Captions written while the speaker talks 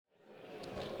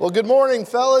Well, good morning,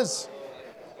 fellas.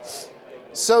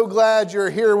 So glad you're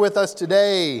here with us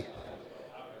today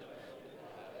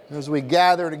as we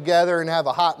gather together and have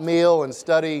a hot meal and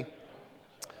study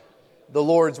the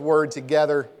Lord's Word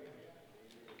together.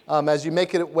 As you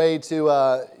make it way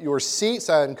to your seats,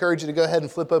 I encourage you to go ahead and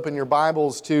flip open your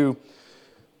Bibles to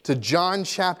John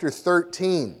chapter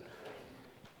 13.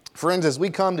 Friends, as we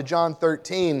come to John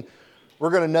 13, we're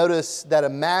going to notice that a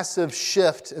massive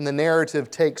shift in the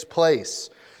narrative takes place.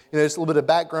 Just a little bit of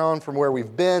background from where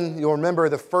we've been. You'll remember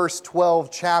the first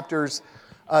 12 chapters,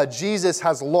 Jesus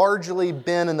has largely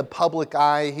been in the public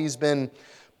eye. He's been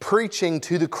preaching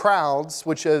to the crowds,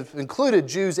 which have included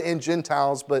Jews and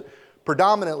Gentiles, but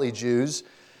predominantly Jews.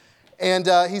 And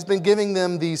he's been giving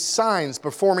them these signs,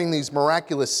 performing these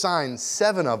miraculous signs,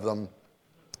 7 of them.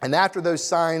 And after those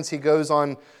signs, he goes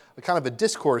on a kind of a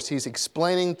discourse. He's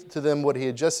explaining to them what he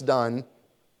had just done.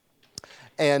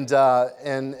 And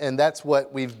that's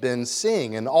what we've been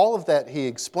seeing. And all of that he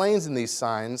explains in these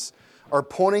signs are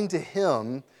pointing to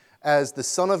him as the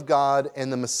Son of God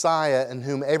and the Messiah in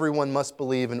whom everyone must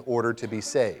believe in order to be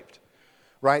saved.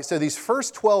 Right? So these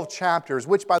first 12 chapters,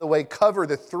 which, by the way, cover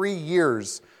the 3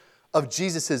 years of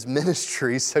Jesus'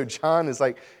 ministry. So John is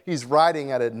he's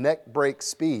riding at a neck break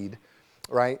speed,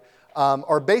 right?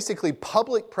 Are basically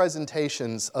public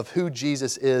presentations of who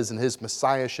Jesus is and his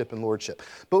messiahship and lordship.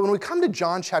 But when we come to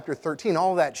John chapter 13,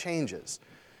 all of that changes.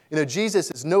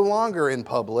 Jesus is no longer in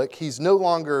public. He's no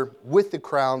longer with the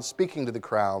crowds, speaking to the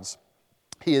crowds.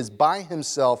 He is by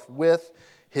himself with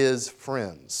his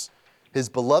friends, his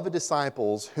beloved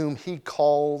disciples, whom he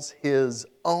calls his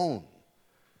own.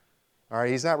 All right,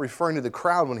 he's not referring to the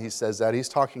crowd when he says that. He's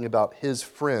talking about his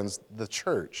friends, the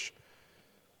church.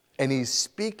 And he's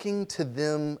speaking to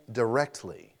them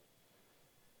directly.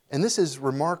 And this is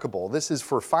remarkable. This is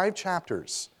for 5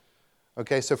 chapters.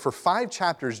 Okay, so for 5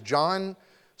 chapters, John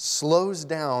slows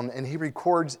down and he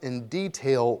records in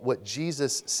detail what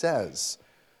Jesus says.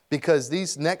 Because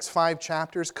these next 5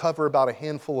 chapters cover about a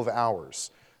handful of hours.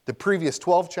 The previous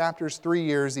 12 chapters, 3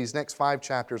 years. These next 5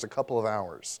 chapters, a couple of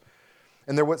hours.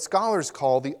 And they're what scholars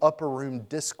call the upper room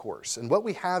discourse. And what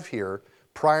we have here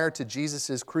prior to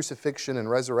Jesus' crucifixion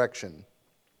and resurrection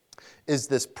is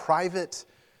this private,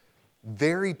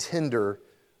 very tender,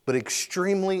 but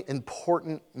extremely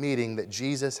important meeting that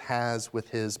Jesus has with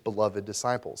his beloved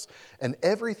disciples. And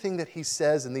everything that he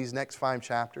says in these next 5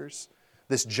 chapters,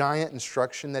 this giant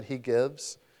instruction that he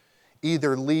gives,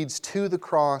 either leads to the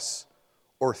cross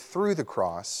or through the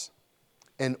cross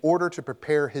in order to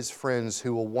prepare his friends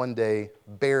who will one day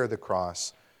bear the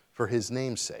cross for his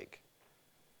name's sake.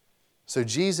 So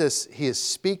Jesus, he is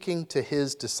speaking to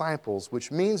his disciples,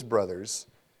 which means, brothers,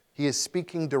 he is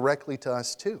speaking directly to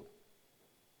us too,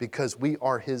 because we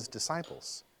are his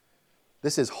disciples.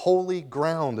 This is holy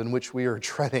ground in which we are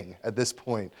treading at this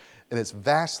point, and it's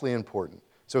vastly important.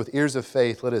 So with ears of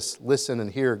faith, let us listen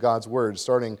and hear God's word,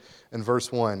 starting in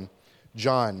verse 1,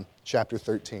 John chapter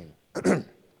 13.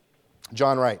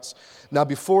 John writes, "Now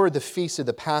before the feast of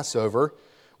the Passover,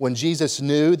 when Jesus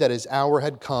knew that his hour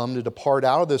had come to depart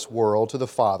out of this world to the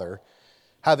Father,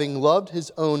 having loved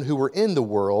his own who were in the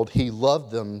world, he loved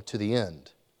them to the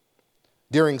end.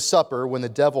 During supper, when the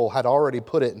devil had already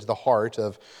put it into the heart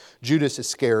of Judas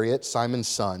Iscariot, Simon's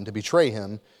son, to betray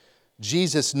him,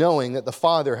 Jesus, knowing that the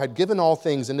Father had given all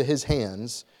things into his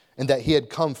hands, and that he had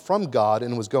come from God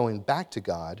and was going back to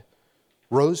God,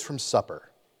 rose from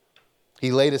supper.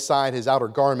 He laid aside his outer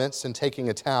garments, and taking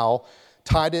a towel,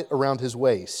 tied it around his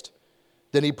waist.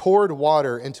 Then he poured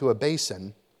water into a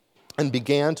basin and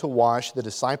began to wash the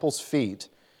disciples' feet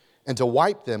and to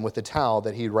wipe them with the towel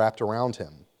that he wrapped around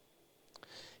him.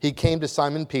 He came to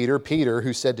Simon Peter,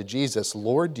 who said to Jesus,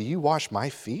 'Lord, do you wash my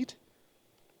feet?'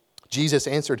 Jesus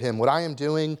answered him, 'What I am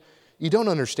doing, you don't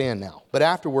understand now, but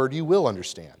afterward you will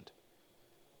understand.'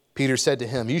 Peter said to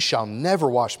him, 'You shall never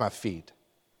wash my feet.'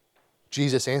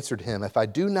 Jesus answered him, 'If I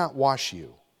do not wash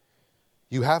you,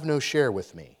 you have no share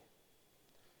with me.'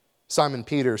 Simon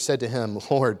Peter said to him,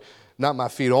 'Lord, not my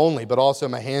feet only, but also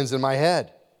my hands and my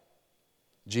head.'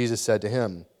 Jesus said to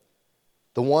him,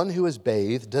 'The one who is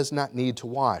bathed does not need to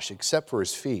wash except for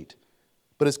his feet,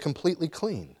 but is completely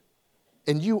clean.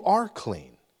 And you are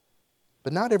clean,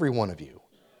 but not every one of you.'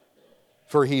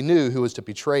 For he knew who was to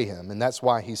betray him, and that's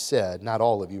why he said, 'Not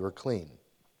all of you are clean.'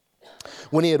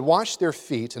 When he had washed their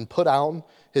feet and put on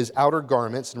his outer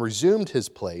garments and resumed his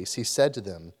place, he said to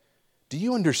them, 'Do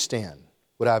you understand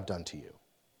what I have done to you?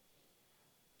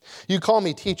 You call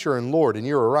me teacher and Lord, and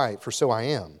you are right, for so I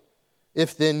am.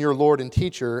 If then your Lord and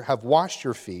teacher have washed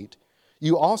your feet,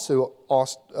 you also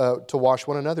ought to wash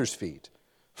one another's feet.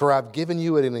 For I have given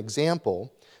you an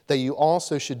example that you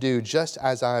also should do just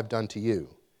as I have done to you.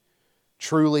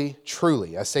 Truly,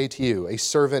 truly, I say to you, a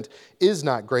servant is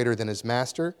not greater than his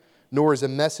master, nor is a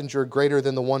messenger greater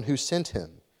than the one who sent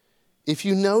him. If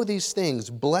you know these things,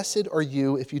 blessed are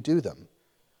you if you do them.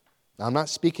 Now, I'm not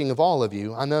speaking of all of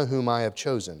you. I know whom I have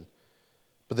chosen.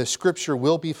 But the scripture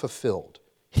will be fulfilled.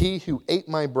 He who ate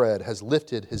my bread has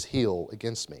lifted his heel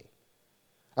against me.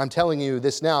 I'm telling you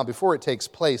this now before it takes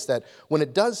place, that when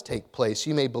it does take place,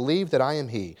 you may believe that I am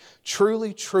he.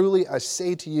 Truly, truly, I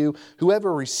say to you,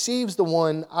 whoever receives the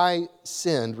one I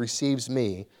send receives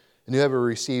me, and whoever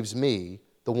receives me,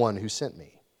 the one who sent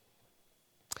me.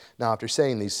 Now, after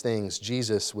saying these things,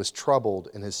 Jesus was troubled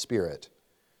in his spirit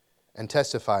and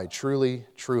testified, truly,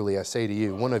 truly, I say to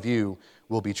you, one of you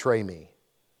will betray me.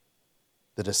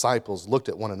 The disciples looked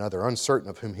at one another, uncertain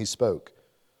of whom he spoke.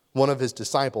 One of his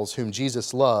disciples, whom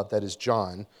Jesus loved, that is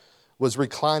John, was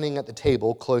reclining at the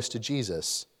table close to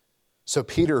Jesus. So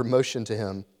Peter motioned to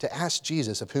him to ask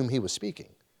Jesus of whom he was speaking.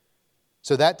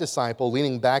 So that disciple,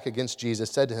 leaning back against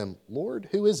Jesus, said to him, Lord,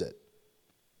 who is it?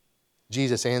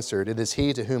 Jesus answered, it is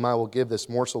he to whom I will give this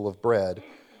morsel of bread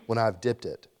when I have dipped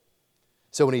it.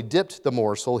 So when he dipped the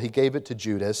morsel, he gave it to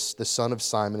Judas, the son of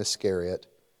Simon Iscariot.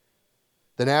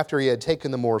 Then after he had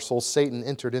taken the morsel, Satan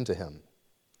entered into him.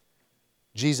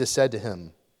 Jesus said to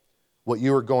him, what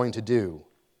you are going to do,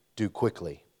 do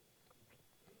quickly.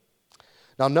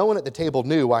 Now no one at the table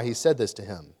knew why he said this to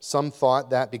him. Some thought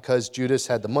that because Judas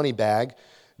had the money bag,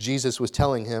 Jesus was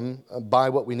telling him, buy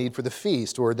what we need for the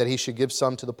feast, or that he should give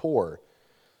some to the poor.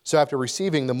 So after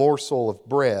receiving the morsel of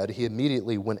bread, he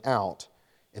immediately went out,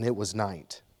 and it was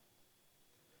night.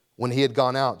 When he had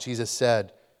gone out, Jesus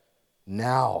said,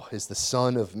 now is the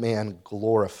Son of Man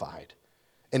glorified,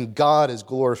 and God is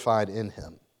glorified in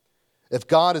him. If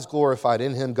God is glorified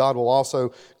in him, God will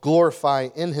also glorify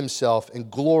in himself and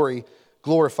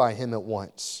glorify him at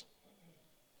once.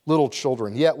 Little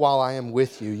children, yet while I am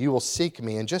with you, you will seek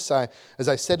me. And just as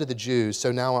I said to the Jews,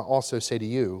 so now I also say to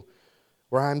you,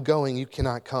 where I am going, you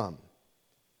cannot come.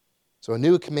 So a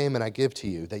new commandment I give to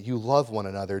you, that you love one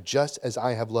another just as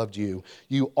I have loved you.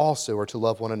 You also are to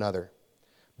love one another.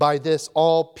 By this,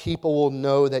 all people will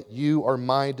know that you are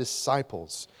my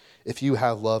disciples, if you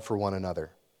have love for one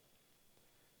another.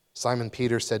 Simon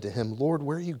Peter said to him, Lord,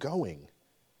 where are you going?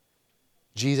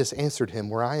 Jesus answered him,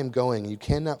 where I am going, you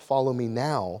cannot follow me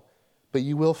now, but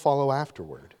you will follow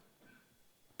afterward.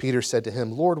 Peter said to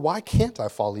him, Lord, why can't I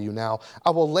follow you now?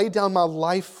 I will lay down my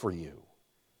life for you.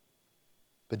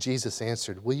 But Jesus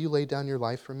answered, will you lay down your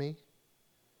life for me?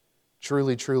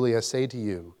 Truly, truly, I say to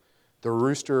you, the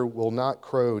rooster will not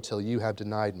crow till you have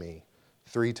denied me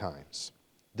 3 times.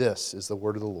 This is the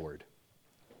word of the Lord.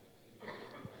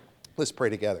 Let's pray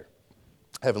together.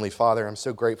 Heavenly Father, I'm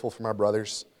so grateful for my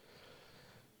brothers.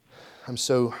 I'm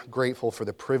so grateful for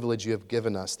the privilege you have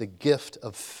given us, the gift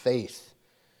of faith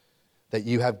that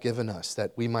you have given us,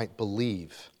 that we might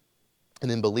believe.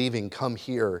 And in believing, come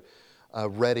here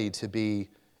ready to be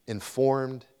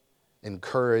informed,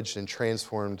 encouraged, and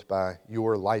transformed by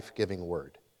your life-giving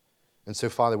word. And so,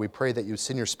 Father, we pray that you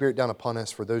send your Spirit down upon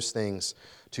us for those things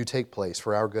to take place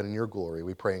for our good and your glory.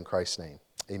 We pray in Christ's name.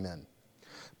 Amen.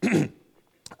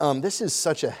 This is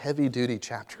such a heavy-duty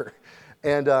chapter.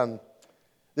 And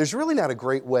there's really not a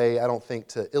great way, I don't think,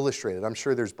 to illustrate it. I'm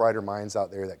sure there's brighter minds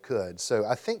out there that could. So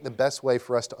I think the best way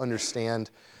for us to understand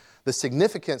the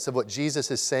significance of what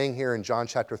Jesus is saying here in John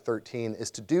chapter 13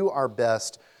 is to do our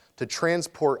best to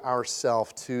transport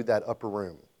ourselves to that upper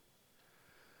room.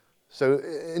 So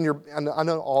I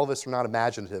know all of us are not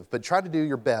imaginative, but try to do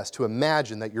your best to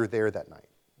imagine that you're there that night,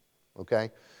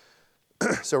 okay?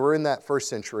 So we're in that first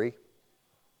century,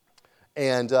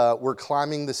 and we're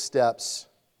climbing the steps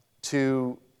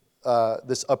to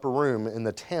this upper room in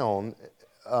the town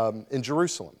in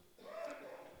Jerusalem.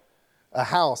 A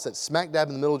house that's smack dab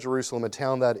in the middle of Jerusalem, a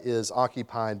town that is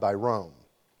occupied by Rome,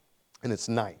 and it's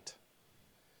night.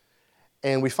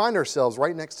 And we find ourselves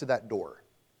right next to that door.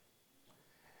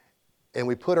 And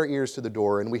we put our ears to the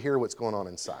door and we hear what's going on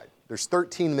inside. There's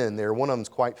 13 men there. One of them's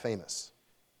quite famous.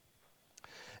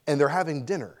 And they're having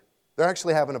dinner. They're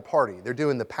actually having a party. They're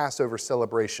doing the Passover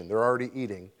celebration. They're already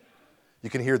eating. You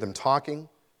can hear them talking.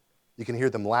 You can hear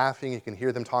them laughing. You can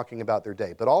hear them talking about their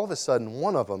day. But all of a sudden,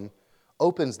 one of them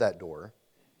opens that door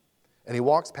and he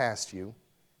walks past you.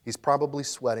 He's probably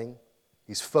sweating.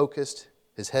 He's focused.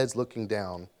 His head's looking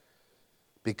down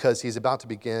because he's about to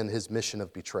begin his mission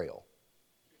of betrayal.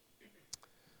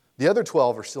 The other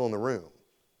 12 are still in the room.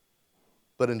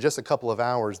 But in just a couple of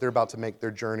hours, they're about to make their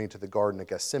journey to the Garden of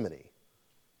Gethsemane.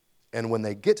 And when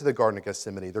they get to the Garden of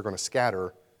Gethsemane, they're going to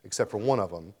scatter, except for one of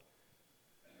them,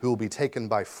 who will be taken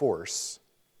by force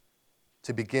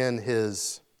to begin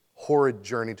his horrid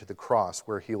journey to the cross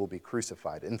where he will be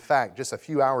crucified. In fact, just a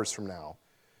few hours from now,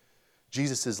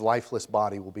 Jesus' lifeless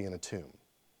body will be in a tomb.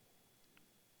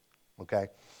 Okay?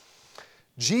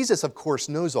 Jesus, of course,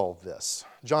 knows all of this.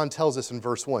 John tells us in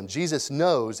verse 1, Jesus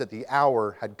knows that the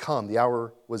hour had come. The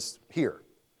hour was here.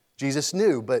 Jesus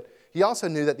knew, but he also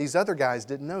knew that these other guys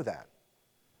didn't know that.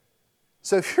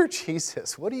 So if you're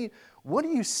Jesus, what do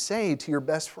you say to your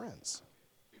best friends?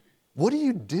 What do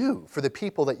you do for the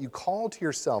people that you called to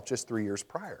yourself just 3 years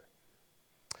prior?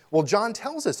 Well, John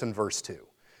tells us in verse 2,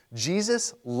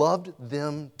 Jesus loved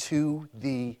them to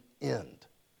the end.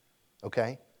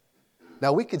 Okay?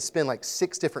 Now, we could spend like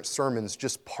 6 different sermons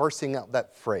just parsing out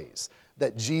that phrase,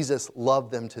 that Jesus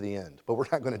loved them to the end, but we're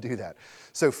not going to do that.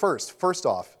 So first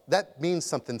off, that means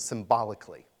something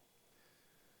symbolically.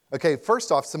 Okay,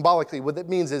 first off, symbolically, what that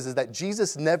means is that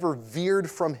Jesus never veered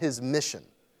from his mission.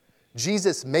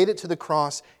 Jesus made it to the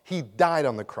cross. He died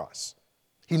on the cross.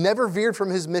 He never veered from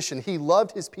his mission. He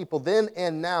loved his people then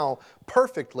and now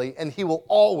perfectly, and he will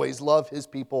always love his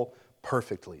people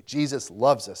perfectly. Jesus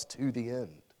loves us to the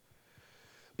end.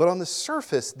 But on the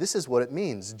surface, this is what it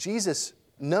means. Jesus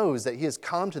knows that he has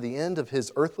come to the end of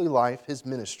his earthly life, his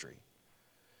ministry.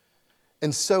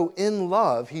 And so in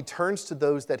love, he turns to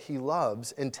those that he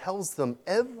loves and tells them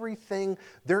everything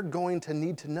they're going to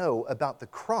need to know about the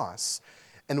cross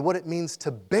and what it means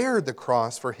to bear the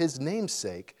cross for his name's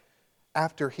sake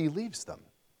after he leaves them.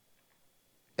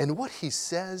 And what he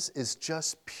says is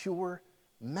just pure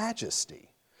majesty.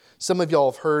 Some of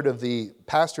y'all have heard of the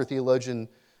pastor theologian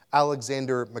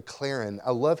Alexander McLaren.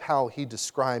 I love how he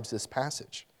describes this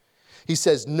passage. He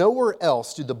says, nowhere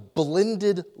else do the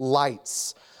blended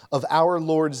lights of our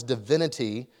Lord's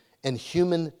divinity and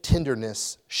human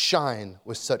tenderness shine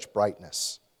with such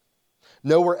brightness.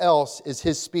 Nowhere else is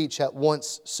his speech at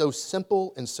once so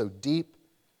simple and so deep.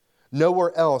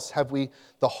 Nowhere else have we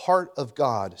the heart of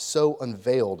God so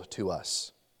unveiled to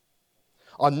us.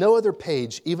 On no other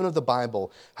page, even of the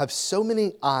Bible, have so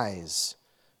many eyes,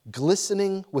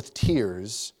 glistening with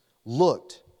tears,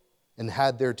 looked and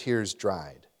had their tears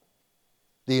dried.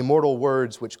 The immortal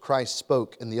words which Christ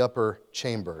spoke in the upper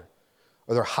chamber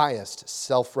are their highest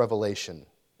self-revelation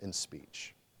in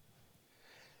speech.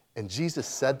 And Jesus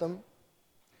said them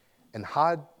and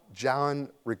had John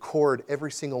record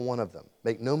every single one of them.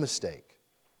 Make no mistake,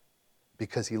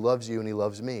 because he loves you and he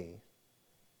loves me,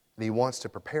 and he wants to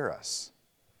prepare us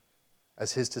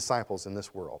as his disciples in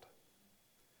this world.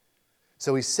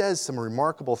 So he says some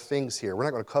remarkable things here. We're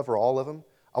not going to cover all of them.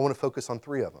 I want to focus on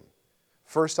 3 of them.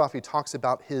 First off, he talks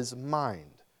about his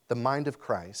mind, the mind of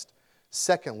Christ.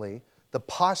 Secondly, the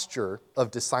posture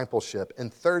of discipleship.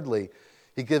 And thirdly,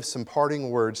 he gives some parting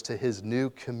words to his new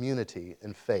community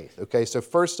in faith. Okay, so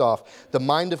first off, the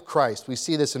mind of Christ. We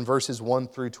see this in verses 1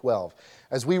 through 12.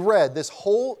 As we read, this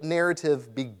whole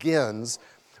narrative begins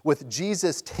with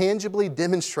Jesus tangibly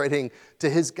demonstrating to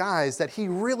his guys that he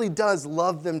really does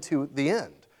love them to the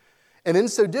end. And in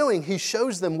so doing, he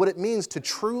shows them what it means to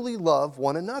truly love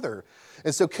one another.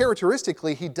 And so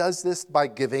characteristically, he does this by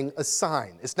giving a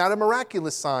sign. It's not a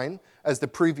miraculous sign as the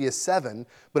previous 7,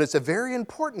 but it's a very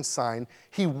important sign.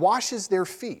 He washes their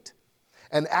feet.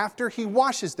 And after he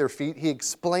washes their feet, he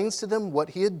explains to them what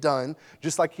he had done,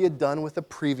 just like he had done with the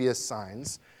previous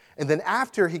signs. And then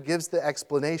after he gives the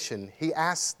explanation, he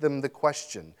asks them the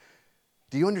question,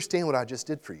 do you understand what I just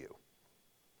did for you?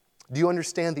 Do you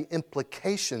understand the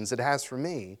implications it has for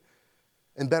me?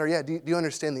 And better yet, do you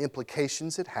understand the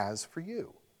implications it has for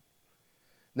you?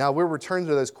 Now, we'll return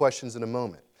to those questions in a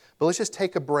moment. But let's just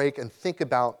take a break and think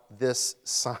about this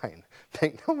sign.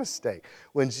 Make no mistake,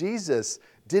 when Jesus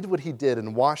did what he did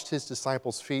and washed his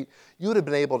disciples' feet, you would have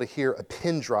been able to hear a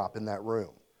pin drop in that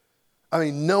room. I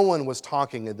mean, no one was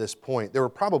talking at this point. They were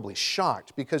probably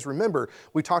shocked because remember,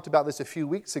 we talked about this a few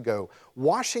weeks ago.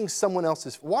 Washing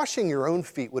your own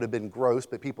feet would have been gross,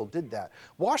 but people did that.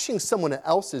 Washing someone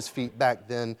else's feet back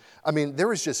then, I mean, there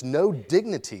was just no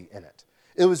dignity in it.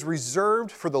 It was reserved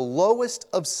for the lowest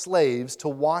of slaves to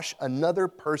wash another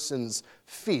person's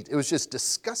feet. It was just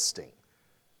disgusting,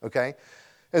 okay?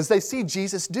 As they see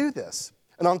Jesus do this.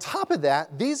 And on top of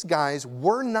that, these guys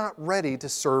were not ready to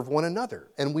serve one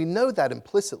another. And we know that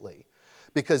implicitly.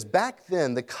 Because back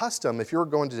then, the custom, if you were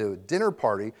going to do a dinner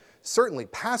party, certainly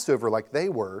Passover like they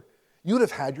were, you would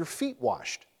have had your feet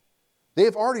washed. They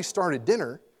have already started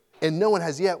dinner, and no one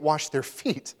has yet washed their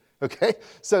feet, okay?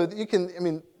 So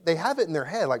they have it in their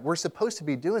head, like we're supposed to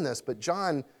be doing this, but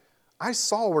John, I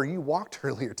saw where you walked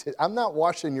earlier today. I'm not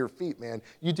washing your feet, man.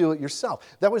 You do it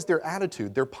yourself. That was their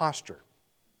attitude, their posture.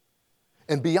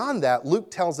 And beyond that, Luke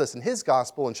tells us in his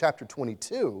gospel in chapter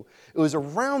 22, it was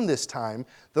around this time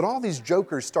that all these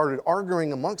jokers started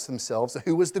arguing amongst themselves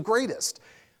who was the greatest.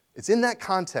 It's in that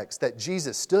context that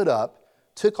Jesus stood up,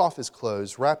 took off his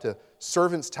clothes, wrapped a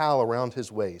servant's towel around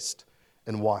his waist,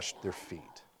 and washed their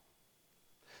feet.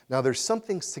 Now, there's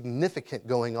something significant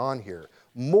going on here,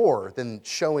 more than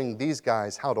showing these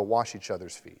guys how to wash each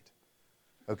other's feet.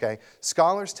 Okay?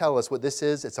 Scholars tell us what this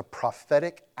is. It's a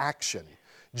prophetic action.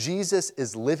 Jesus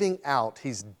is living out,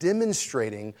 he's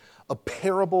demonstrating a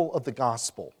parable of the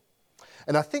gospel.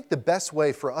 And I think the best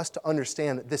way for us to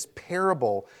understand this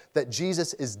parable that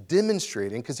Jesus is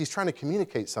demonstrating, because he's trying to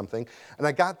communicate something, and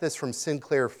I got this from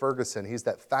Sinclair Ferguson. He's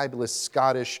that fabulous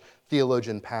Scottish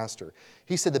theologian pastor.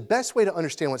 He said the best way to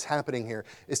understand what's happening here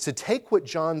is to take what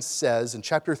John says in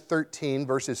chapter 13,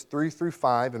 verses 3 through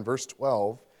 5 and verse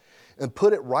 12, and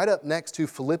put it right up next to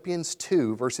Philippians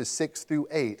 2, verses 6 through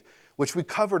 8, which we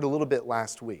covered a little bit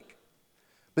last week.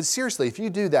 But seriously, if you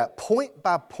do that point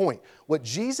by point, what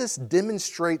Jesus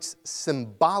demonstrates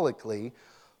symbolically,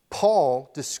 Paul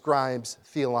describes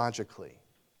theologically.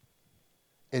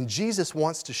 And Jesus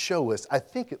wants to show us, I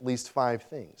think, at least 5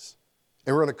 things.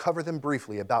 And we're going to cover them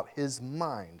briefly about his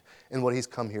mind and what he's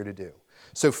come here to do.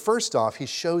 So first off, he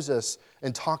shows us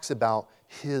and talks about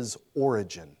his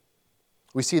origin.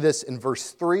 We see this in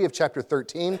verse 3 of chapter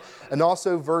 13 and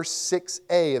also verse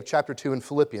 6a of chapter 2 in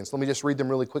Philippians. Let me just read them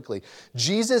really quickly.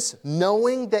 Jesus,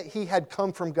 knowing that he had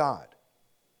come from God.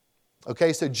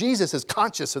 Okay, so Jesus is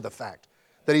conscious of the fact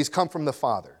that he's come from the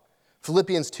Father.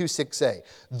 Philippians 2, 6a.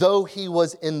 Though he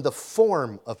was in the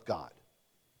form of God.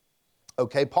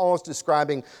 Okay, Paul is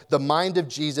describing the mind of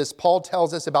Jesus. Paul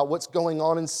tells us about what's going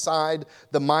on inside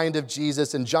the mind of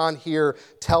Jesus. And John here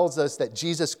tells us that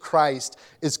Jesus Christ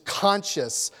is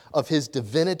conscious of his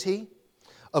divinity,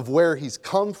 of where he's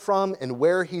come from and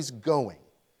where he's going.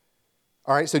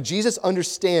 All right, so Jesus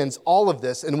understands all of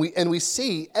this, and we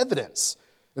see evidence.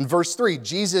 In verse 3,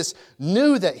 Jesus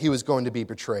knew that he was going to be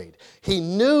betrayed. He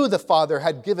knew the Father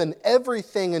had given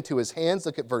everything into his hands.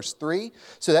 Look at verse 3.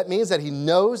 So that means that he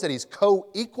knows that he's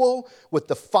co-equal with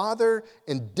the Father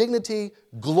in dignity,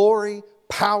 glory,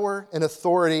 power, and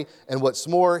authority. And what's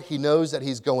more, he knows that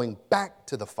he's going back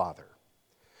to the Father,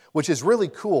 which is really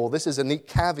cool. This is a neat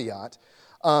caveat.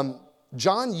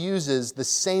 John uses the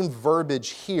same verbiage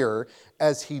here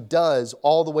as he does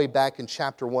all the way back in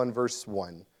chapter 1, verse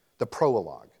 1. The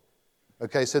prologue.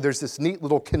 Okay, so there's this neat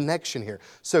little connection here.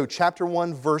 So chapter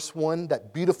 1, verse 1,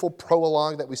 that beautiful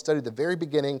prologue that we studied at the very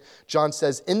beginning, John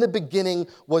says, in the beginning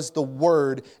was the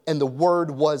Word, and the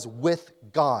Word was with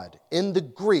God. In the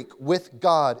Greek, with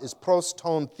God is pros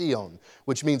ton theon,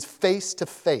 which means face to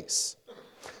face.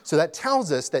 So that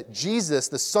tells us that Jesus,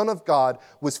 the Son of God,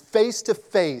 was face to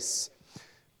face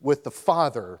with the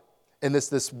Father. And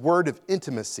this word of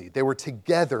intimacy. They were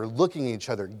together, looking at each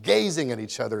other, gazing at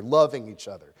each other, loving each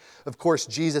other. Of course,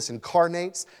 Jesus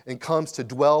incarnates and comes to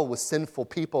dwell with sinful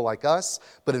people like us.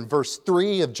 But in verse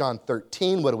 3 of John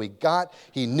 13, what do we got?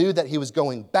 He knew that he was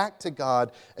going back to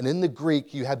God. And in the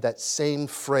Greek, you have that same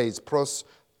phrase, pros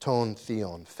ton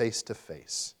theon, face to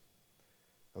face.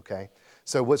 Okay?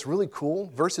 So what's really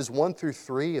cool, verses 1 through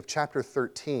 3 of chapter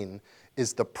 13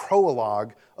 is the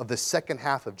prologue of the second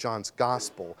half of John's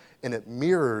gospel, and it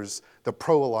mirrors the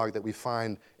prologue that we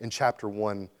find in chapter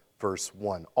 1, verse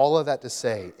 1. All of that to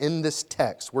say, in this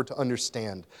text, we're to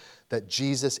understand that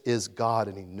Jesus is God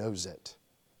and he knows it.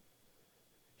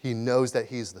 He knows that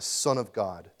he's the Son of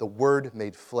God, the Word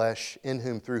made flesh, in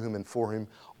whom, through whom, and for whom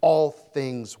all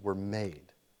things were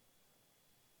made.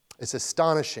 It's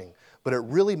astonishing, but it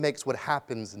really makes what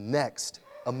happens next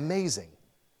amazing.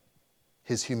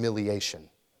 His humiliation.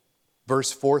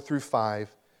 Verse 4 through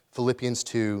 5, Philippians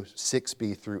 2,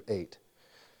 6b through 8.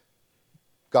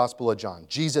 Gospel of John.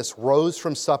 Jesus rose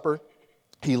from supper.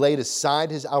 He laid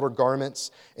aside his outer garments,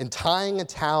 and tying a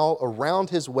towel around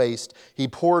his waist, he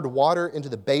poured water into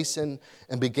the basin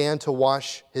and began to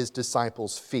wash his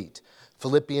disciples' feet.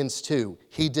 Philippians 2.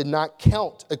 He did not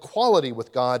count equality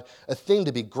with God a thing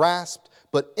to be grasped,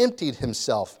 but emptied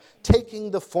himself.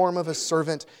 Taking the form of a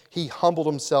servant, he humbled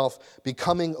himself,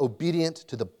 becoming obedient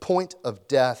to the point of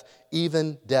death,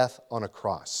 even death on a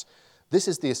cross. This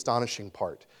is the astonishing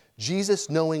part. Jesus,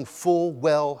 knowing full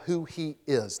well who he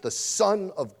is, the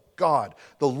Son of God,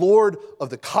 the Lord of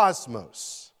the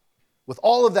cosmos, with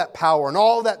all of that power and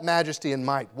all that majesty and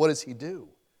might, what does he do?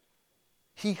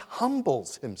 He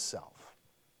humbles himself.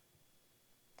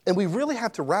 And we really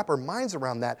have to wrap our minds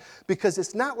around that, because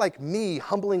it's not like me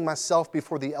humbling myself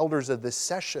before the elders of this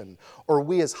session, or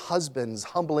we as husbands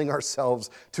humbling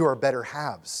ourselves to our better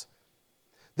halves.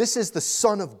 This is the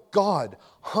Son of God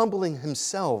humbling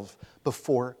himself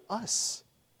before us.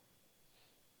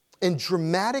 In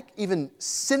dramatic, even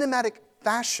cinematic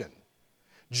fashion,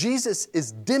 Jesus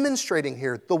is demonstrating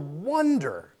here the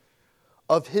wonder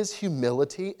of his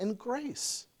humility and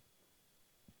grace,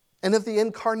 and of the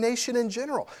incarnation in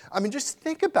general. I mean, just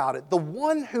think about it. The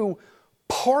one who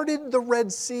parted the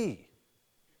Red Sea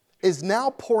is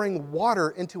now pouring water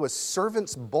into a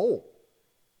servant's bowl.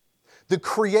 The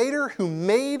Creator who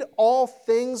made all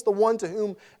things, the one to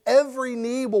whom every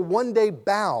knee will one day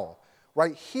bow,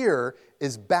 right here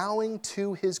is bowing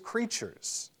to his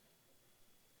creatures.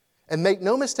 And make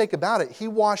no mistake about it, he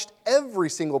washed every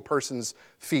single person's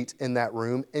feet in that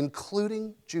room,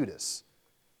 including Judas.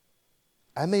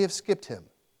 I may have skipped him,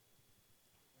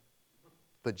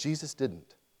 but Jesus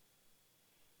didn't.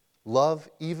 Love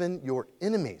even your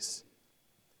enemies,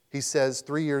 he says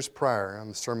 3 years prior on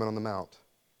the Sermon on the Mount.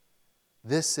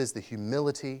 This is the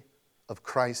humility of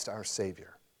Christ our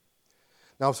Savior.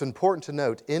 Now, it's important to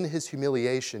note, in his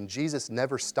humiliation, Jesus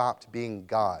never stopped being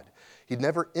God. He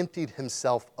never emptied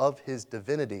himself of his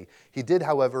divinity. He did,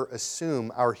 however,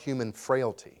 assume our human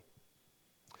frailty.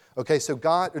 Okay, so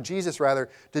Jesus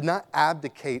did not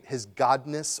abdicate his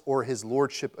godness or his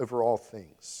lordship over all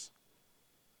things,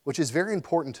 which is very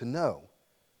important to know,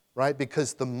 right?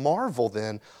 Because the marvel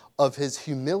then of his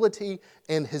humility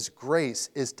and his grace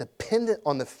is dependent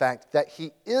on the fact that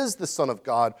he is the Son of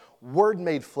God, Word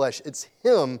made flesh. It's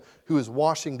him who is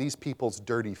washing these people's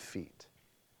dirty feet.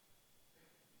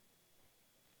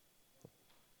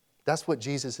 That's what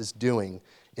Jesus is doing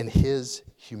in his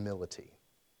humility.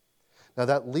 Now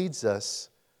that leads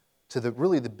us to the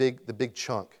big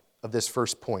chunk of this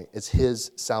first point. It's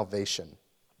his salvation.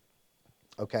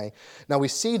 Okay? Now we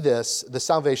see this, the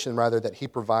salvation rather, that he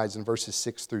provides in verses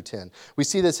 6 through 10. We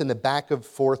see this in the back and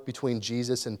forth between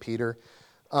Jesus and Peter.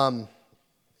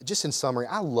 Just in summary,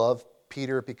 I love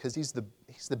Peter because he's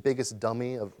the biggest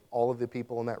dummy of all of the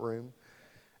people in that room.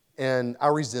 And I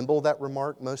resemble that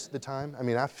remark most of the time. I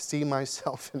mean, I see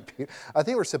myself in Peter. I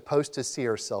think we're supposed to see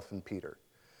ourselves in Peter.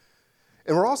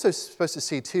 And we're also supposed to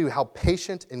see, too, how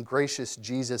patient and gracious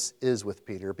Jesus is with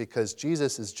Peter, because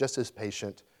Jesus is just as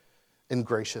patient and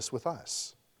gracious with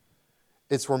us.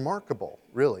 It's remarkable,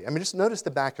 really. I mean, just notice the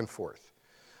back and forth.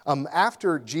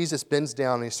 After Jesus bends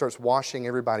down and he starts washing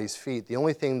everybody's feet, the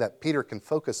only thing that Peter can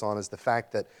focus on is the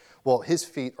fact that, well, his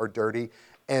feet are dirty,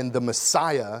 and the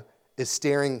Messiah is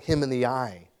staring him in the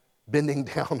eye, bending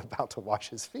down about to wash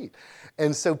his feet.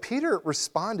 And so Peter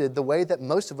responded the way that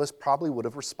most of us probably would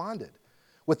have responded,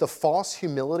 with a false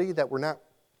humility that we're not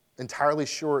entirely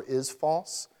sure is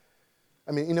false.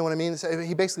 I mean, you know what I mean?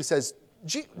 He basically says,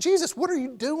 Jesus, what are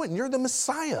you doing? You're the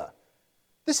Messiah.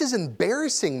 This is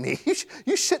embarrassing me.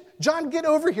 You should, John, get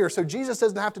over here so Jesus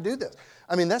doesn't have to do this.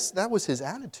 I mean, that was his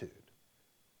attitude.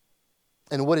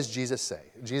 And what does Jesus say?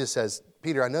 Jesus says,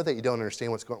 Peter, I know that you don't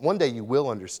understand what's going on. One day you will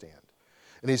understand.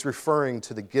 And he's referring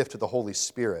to the gift of the Holy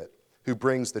Spirit, who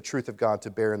brings the truth of God to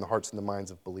bear in the hearts and the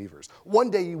minds of believers. One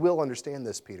day you will understand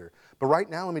this, Peter. But right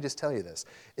now, let me just tell you this.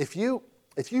 If you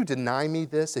deny me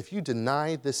this, if you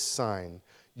deny this sign,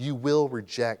 you will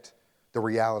reject the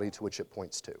reality to which it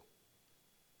points to.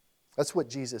 That's what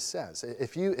Jesus says.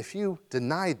 If you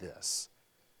deny this,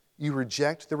 you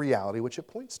reject the reality which it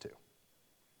points to.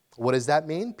 What does that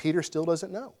mean? Peter still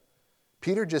doesn't know.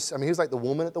 Peter he was like the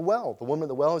woman at the well. The woman at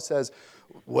the well says,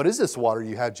 what is this water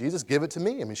you have, Jesus? Give it to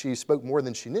me. I mean, she spoke more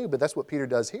than she knew, but that's what Peter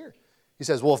does here. He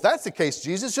says, well, if that's the case,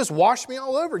 Jesus, just wash me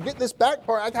all over. Get this back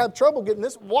part. I have trouble getting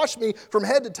this. Wash me from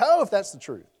head to toe if that's the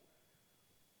truth.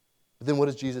 But then what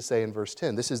does Jesus say in verse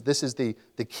 10? This is the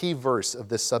key verse of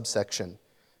this subsection.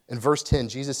 In verse 10,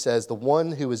 Jesus says, the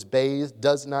one who is bathed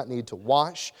does not need to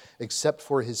wash except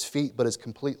for his feet, but is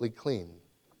completely clean.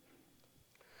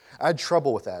 I had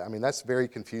trouble with that. I mean, that's very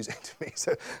confusing to me.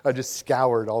 So I just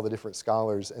scoured all the different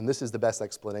scholars, and this is the best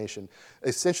explanation.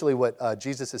 Essentially what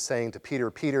Jesus is saying to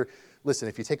Peter, listen,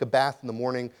 if you take a bath in the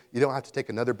morning, you don't have to take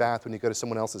another bath when you go to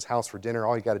someone else's house for dinner.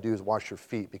 All you got to do is wash your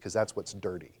feet, because that's what's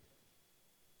dirty.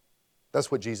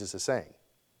 That's what Jesus is saying.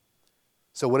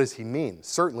 So what does he mean?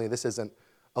 Certainly this isn't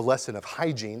a lesson of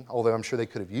hygiene, although I'm sure they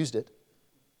could have used it.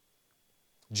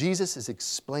 Jesus is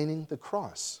explaining the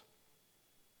cross.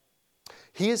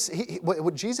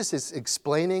 What Jesus is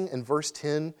explaining in verse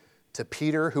 10 to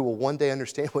Peter, who will one day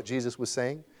understand what Jesus was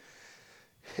saying,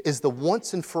 is the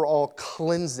once and for all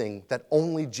cleansing that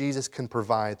only Jesus can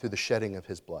provide through the shedding of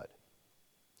his blood.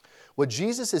 What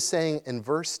Jesus is saying in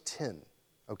verse 10,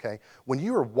 okay, when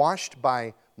you are washed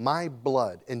by my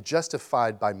blood and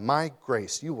justified by my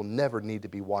grace, you will never need to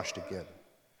be washed again.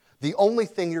 The only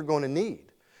thing you're going to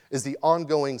need is the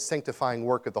ongoing sanctifying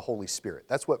work of the Holy Spirit.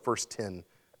 That's what verse 10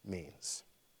 means,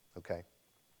 okay?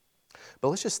 But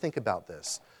let's just think about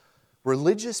this.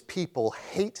 Religious people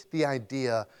hate the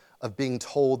idea of being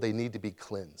told they need to be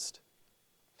cleansed.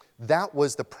 That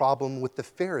was the problem with the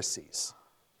Pharisees.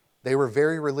 They were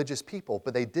very religious people,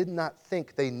 but they did not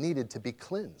think they needed to be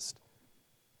cleansed.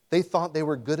 They thought they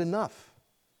were good enough.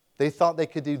 They thought they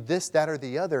could do this, that, or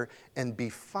the other and be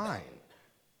fine.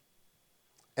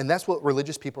 And that's what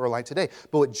religious people are like today.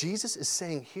 But what Jesus is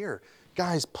saying here,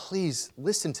 guys, please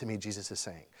listen to me, Jesus is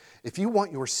saying. If you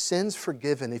want your sins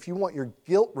forgiven, if you want your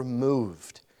guilt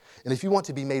removed, and if you want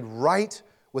to be made right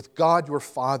with God your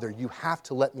Father, you have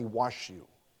to let me wash you.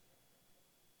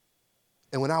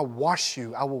 And when I wash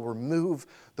you, I will remove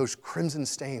those crimson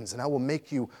stains and I will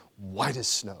make you white as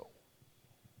snow.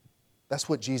 That's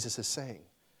what Jesus is saying.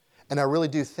 And I really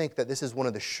do think that this is one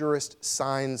of the surest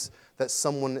signs that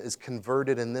someone is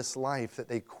converted in this life, that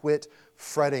they quit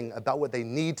fretting about what they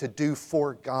need to do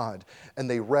for God and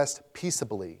they rest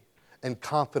peaceably and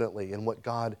confidently in what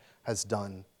God has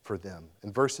done for them.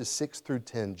 In verses 6 through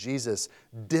 10, Jesus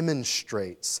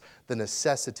demonstrates the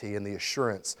necessity and the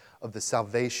assurance of the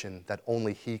salvation that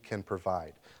only He can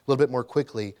provide. A little bit more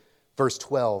quickly, verse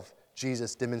 12,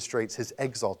 Jesus demonstrates His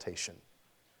exaltation.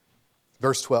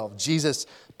 Verse 12, Jesus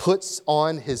puts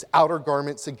on His outer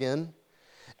garments again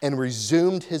and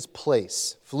resumed His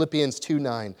place. Philippians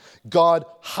 2:9, God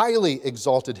highly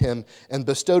exalted Him and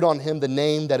bestowed on Him the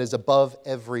name that is above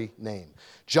every name.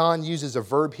 John uses a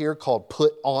verb here called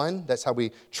put on. That's how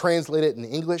we translate it in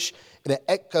English. And it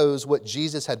echoes what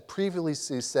Jesus had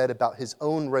previously said about His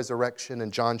own resurrection in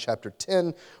John chapter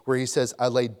 10, where He says, I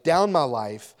laid down my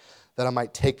life that I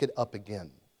might take it up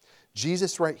again.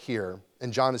 Jesus right here,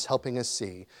 and John is helping us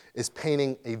see, is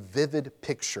painting a vivid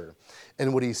picture.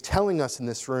 And what he's telling us in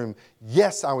this room,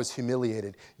 yes, I was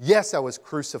humiliated. Yes, I was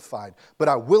crucified. But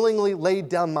I willingly laid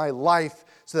down my life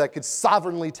so that I could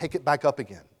sovereignly take it back up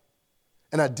again.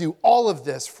 And I do all of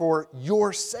this for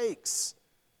your sakes.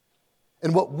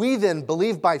 And what we then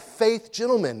believe by faith,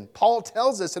 gentlemen, Paul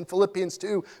tells us in Philippians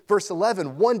 2, verse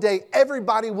 11, one day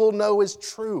everybody will know is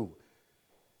true.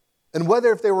 And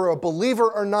whether if they were a believer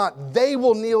or not, they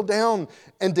will kneel down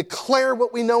and declare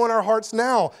what we know in our hearts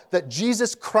now, that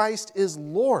Jesus Christ is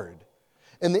Lord.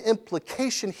 And the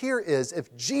implication here is,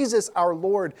 if Jesus our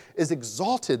Lord is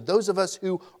exalted, those of us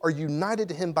who are united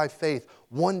to Him by faith,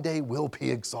 one day will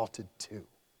be exalted too.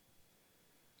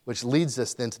 Which leads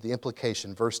us then to the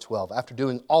implication, verse 12. After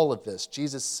doing all of this,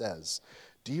 Jesus says,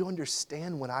 do you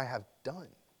understand what I have done?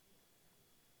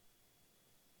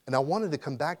 And I wanted to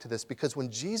come back to this because when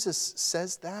Jesus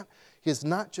says that, He is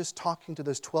not just talking to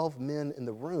those 12 men in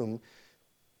the room,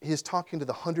 He is talking to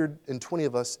the 120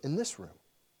 of us in this room.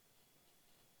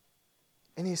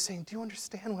 And He's saying, do you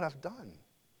understand what I've done?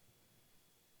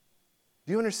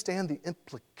 Do you understand the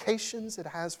implications it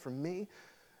has for me?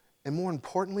 And more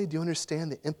importantly, do you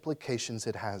understand the implications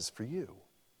it has for you?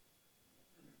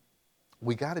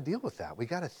 We got to deal with that. We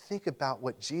got to think about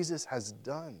what Jesus has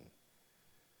done.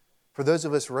 For those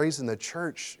of us raised in the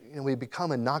church, we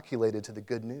become inoculated to the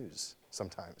good news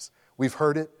sometimes. We've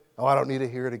heard it. Oh, I don't need to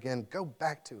hear it again. Go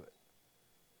back to it.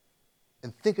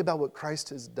 And think about what Christ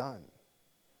has done.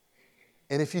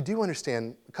 And if you do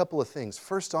understand a couple of things,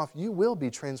 first off, you will be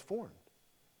transformed.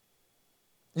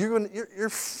 You're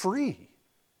free.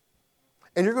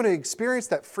 And you're going to experience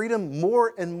that freedom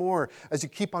more and more as you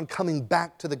keep on coming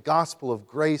back to the gospel of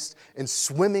grace and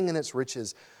swimming in its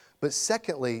riches. But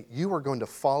secondly, you are going to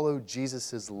follow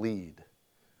Jesus' lead,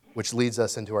 which leads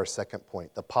us into our second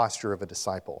point, the posture of a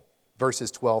disciple,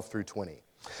 verses 12 through 20.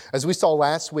 As we saw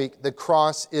last week, the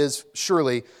cross is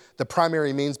surely the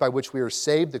primary means by which we are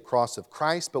saved, the cross of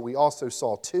Christ, but we also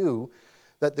saw too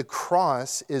that the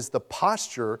cross is the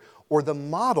posture or the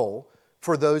model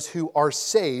for those who are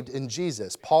saved in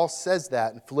Jesus. Paul says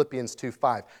that in Philippians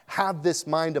 2:5. Have this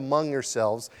mind among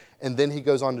yourselves, and then he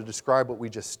goes on to describe what we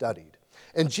just studied.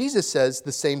 And Jesus says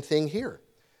the same thing here.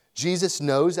 Jesus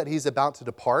knows that He's about to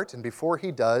depart, and before He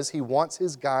does, He wants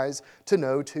His guys to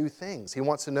know two things. He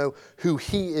wants to know who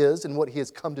He is and what He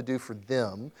has come to do for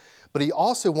them, but He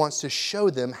also wants to show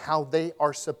them how they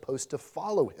are supposed to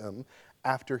follow Him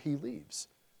after He leaves.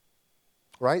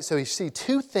 Right? So you see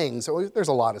two things. There's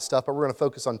a lot of stuff, but we're going to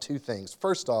focus on two things.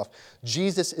 First off,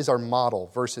 Jesus is our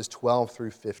model, verses 12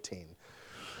 through 15.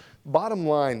 Bottom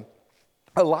line,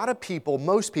 a lot of people,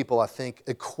 most people I think,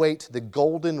 equate the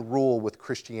golden rule with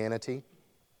Christianity.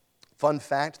 Fun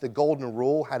fact, the golden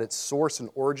rule had its source and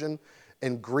origin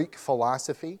in Greek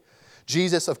philosophy.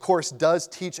 Jesus, of course, does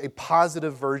teach a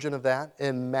positive version of that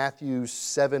in Matthew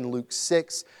 7, Luke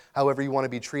 6. However you want to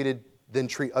be treated, then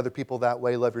treat other people that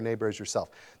way. Love your neighbor as yourself.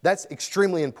 That's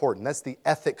extremely important. That's the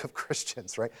ethic of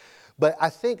Christians, right? But I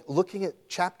think looking at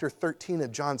chapter 13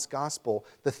 of John's Gospel,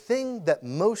 the thing that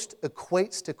most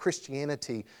equates to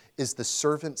Christianity is the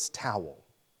servant's towel.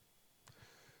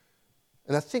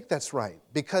 And I think that's right,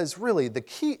 because really the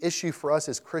key issue for us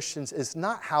as Christians is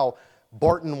not how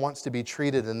Barton wants to be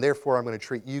treated and therefore I'm going to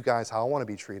treat you guys how I want to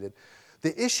be treated.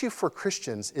 The issue for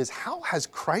Christians is how has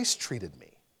Christ treated me?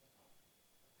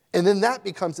 And then that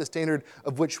becomes the standard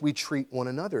of which we treat one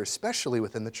another, especially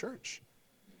within the church.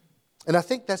 And I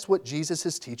think that's what Jesus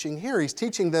is teaching here. He's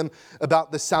teaching them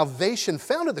about the salvation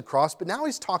found at the cross, but now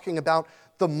he's talking about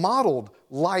the modeled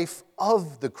life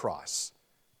of the cross.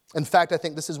 In fact, I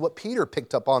think this is what Peter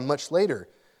picked up on much later.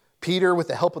 Peter, with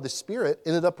the help of the Spirit,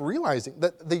 ended up realizing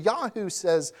that the Yahoo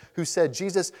who said,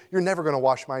 Jesus, you're never going to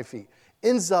wash my feet,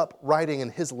 ends up writing in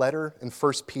his letter in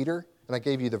 1 Peter, and I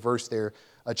gave you the verse there,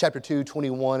 chapter 2,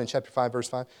 21, and chapter 5, verse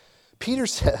 5. Peter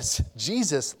says,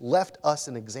 Jesus left us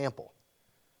an example.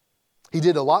 He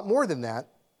did a lot more than that,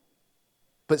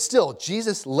 but still,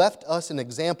 Jesus left us an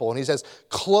example. And he says,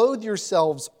 clothe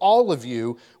yourselves, all of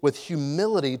you, with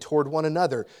humility toward one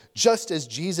another, just as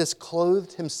Jesus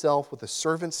clothed himself with a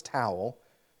servant's towel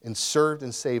and served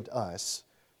and saved us.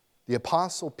 The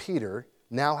Apostle Peter,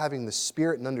 now having the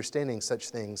Spirit and understanding such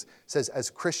things, says, as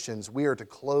Christians, we are to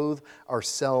clothe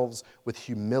ourselves with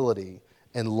humility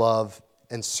and love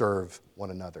and serve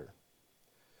one another.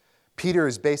 Peter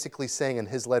is basically saying in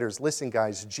his letters, listen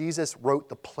guys, Jesus wrote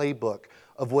the playbook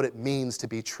of what it means to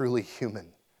be truly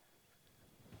human.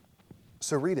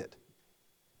 So read it.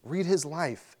 Read his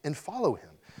life and follow him.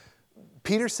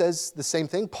 Peter says the same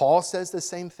thing. Paul says the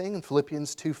same thing in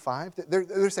Philippians 2:5.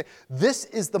 They're saying this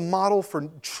is the model for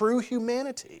true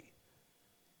humanity.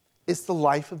 It's the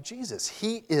life of Jesus.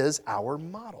 He is our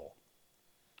model.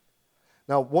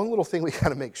 Now, one little thing we got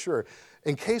to make sure,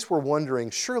 in case we're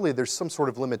wondering, surely there's some sort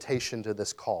of limitation to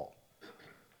this call,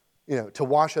 to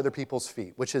wash other people's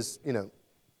feet, which is,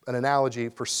 an analogy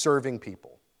for serving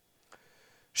people.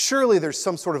 Surely there's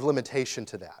some sort of limitation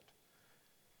to that.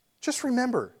 Just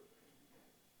remember,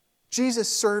 Jesus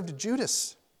served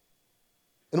Judas.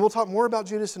 And we'll talk more about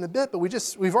Judas in a bit, but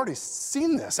we've already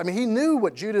seen this. I mean, he knew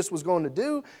what Judas was going to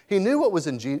do. He knew what was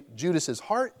in Judas's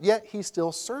heart, yet he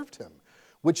still served him.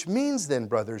 Which means then,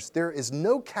 brothers, there is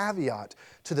no caveat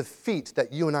to the feet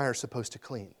that you and I are supposed to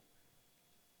clean.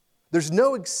 There's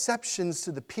no exceptions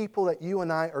to the people that you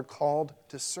and I are called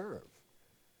to serve.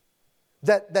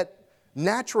 That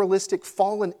naturalistic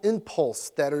fallen impulse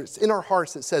that is in our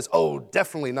hearts that says, oh,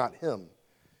 definitely not him,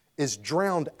 is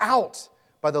drowned out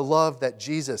by the love that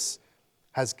Jesus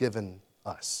has given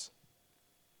us.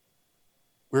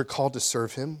 We're called to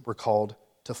serve him. We're called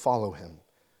to follow him.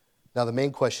 Now, the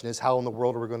main question is, how in the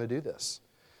world are we going to do this?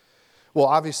 Well,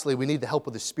 obviously, we need the help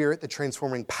of the Spirit, the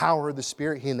transforming power of the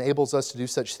Spirit. He enables us to do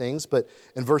such things. But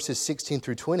in verses 16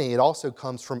 through 20, it also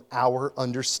comes from our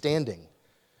understanding.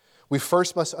 We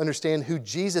first must understand who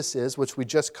Jesus is, which we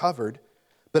just covered.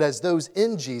 But as those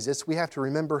in Jesus, we have to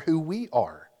remember who we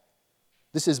are.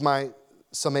 This is my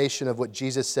summation of what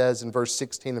Jesus says in verse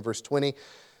 16 and verse 20.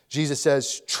 Jesus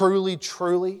says, truly,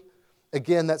 truly.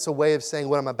 Again, that's a way of saying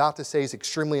what I'm about to say is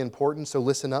extremely important, so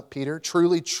listen up, Peter.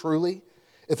 Truly, truly,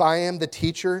 if I am the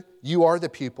teacher, you are the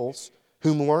pupils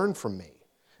whom learn from me.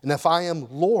 And if I am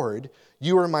Lord,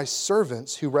 you are my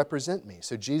servants who represent me.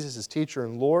 So Jesus is teacher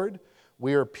and Lord.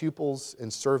 We are pupils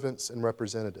and servants and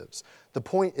representatives. The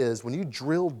point is, when you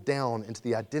drill down into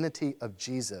the identity of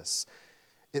Jesus,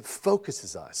 it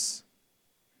focuses us.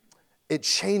 It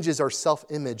changes our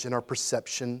self-image and our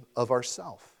perception of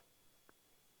ourself.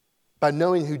 By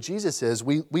knowing who Jesus is,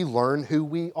 we learn who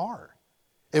we are.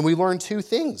 And we learn two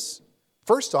things.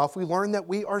 First off, we learn that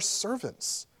we are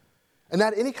servants. And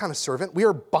not any kind of servant. We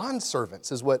are bond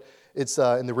servants, is what it's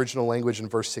in the original language in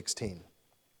verse 16.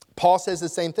 Paul says the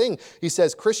same thing. He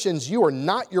says, Christians, you are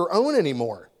not your own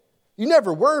anymore. You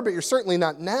never were, but you're certainly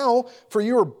not now, for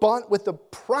you are bought with a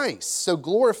price. So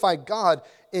glorify God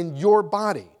in your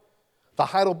body. The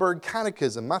Heidelberg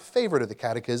Catechism, my favorite of the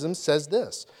catechisms, says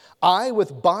this: I,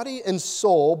 with body and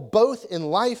soul, both in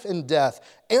life and death,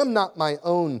 am not my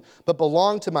own, but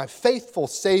belong to my faithful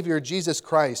Savior, Jesus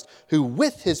Christ, who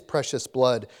with his precious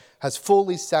blood has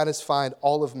fully satisfied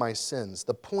all of my sins.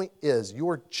 The point is,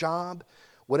 your job,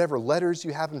 whatever letters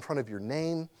you have in front of your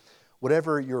name,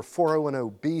 whatever your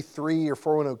 401(b)(3) or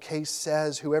 401(k)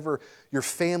 says, whoever your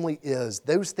family is,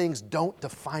 those things don't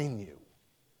define you.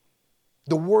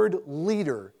 The word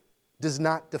leader does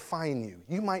not define you.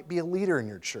 You might be a leader in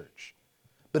your church.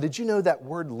 But did you know that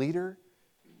word leader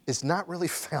is not really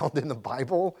found in the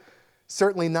Bible?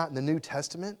 Certainly not in the New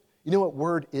Testament. You know what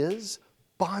word is?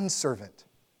 Bondservant.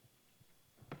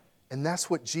 And that's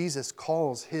what Jesus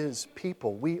calls his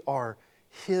people. We are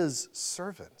his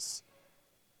servants.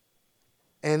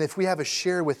 And if we have a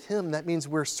share with him, that means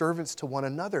we're servants to one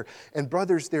another. And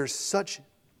brothers, there's such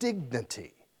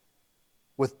dignity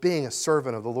with being a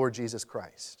servant of the Lord Jesus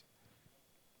Christ.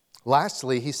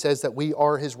 Lastly, he says that we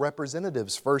are his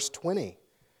representatives, verse 20.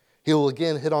 He will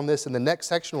again hit on this in the next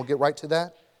section. We'll get right to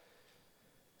that.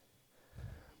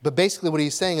 But basically what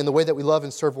he's saying, in the way that we love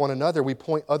and serve one another, we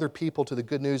point other people to the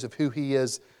good news of who he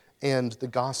is and the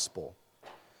gospel.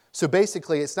 So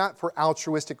basically, it's not for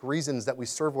altruistic reasons that we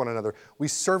serve one another. We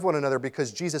serve one another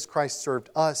because Jesus Christ served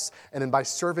us, and then by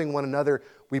serving one another,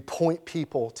 we point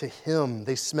people to him.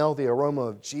 They smell the aroma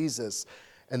of Jesus,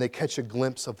 and they catch a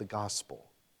glimpse of the gospel.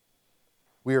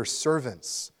 We are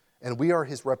servants, and we are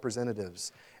his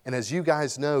representatives. And as you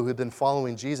guys know, who've been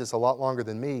following Jesus a lot longer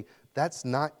than me, that's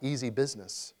not easy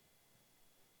business.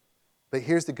 But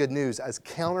here's the good news. As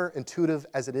counterintuitive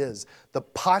as it is, the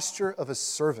posture of a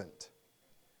servant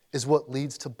is what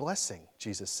leads to blessing,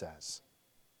 Jesus says.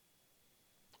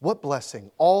 What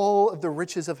blessing? All of the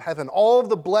riches of heaven, all of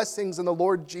the blessings in the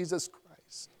Lord Jesus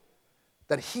Christ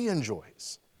that he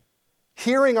enjoys.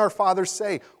 Hearing our Father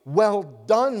say, "Well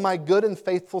done, my good and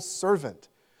faithful servant."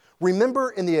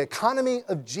 Remember, in the economy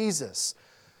of Jesus,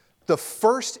 the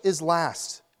first is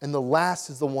last, and the last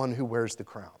is the one who wears the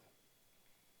crown.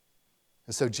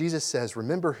 And so Jesus says,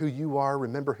 remember who you are,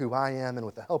 remember who I am, and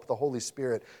with the help of the Holy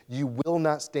Spirit, you will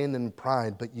not stand in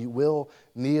pride, but you will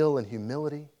kneel in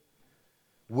humility,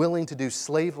 willing to do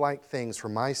slave-like things for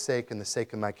my sake and the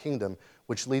sake of my kingdom,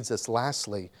 which leads us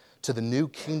lastly to the new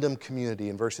kingdom community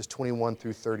in verses 21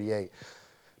 through 38.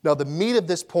 Now, the meat of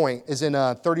this point is in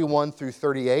 31 through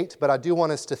 38, but I do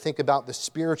want us to think about the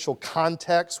spiritual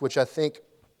context, which I think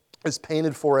is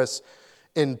painted for us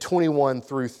in 21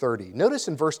 through 30. Notice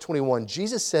in verse 21,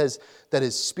 Jesus says that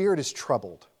his spirit is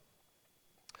troubled.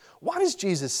 Why does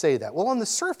Jesus say that? Well, on the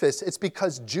surface, it's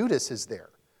because Judas is there.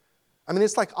 I mean,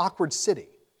 it's like awkward city.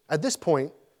 At this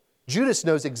point, Judas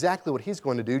knows exactly what he's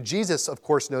going to do. Jesus, of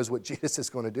course, knows what Jesus is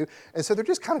going to do. And so they're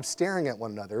just kind of staring at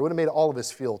one another. It would have made all of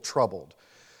us feel troubled.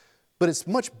 But it's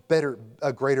much better,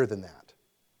 greater than that.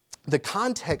 The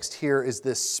context here is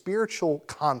this spiritual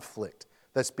conflict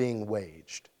that's being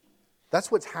waged. That's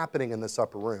what's happening in this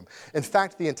upper room. In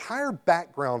fact, the entire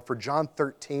background for John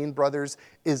 13, brothers,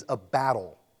 is a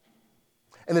battle.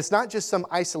 And it's not just some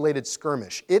isolated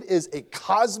skirmish. It is a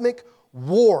cosmic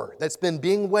war that's been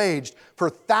being waged for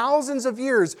thousands of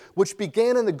years, which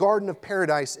began in the Garden of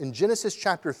Paradise in Genesis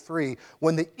chapter 3,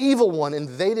 when the evil one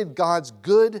invaded God's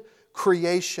good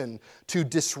creation to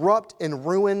disrupt and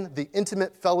ruin the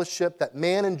intimate fellowship that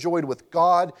man enjoyed with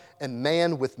God and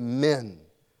man with men.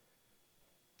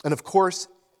 And of course,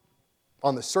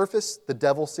 on the surface, the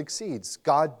devil succeeds.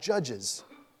 God judges.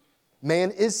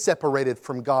 Man is separated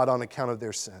from God on account of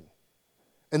their sin.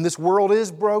 And this world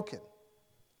is broken.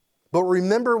 But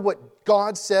remember what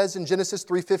God says in Genesis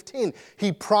 3:15.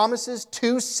 He promises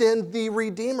to send the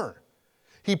Redeemer.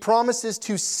 He promises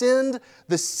to send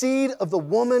the seed of the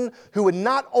woman who would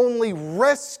not only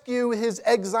rescue his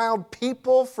exiled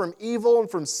people from evil and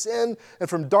from sin and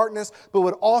from darkness, but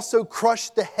would also crush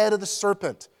the head of the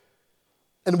serpent.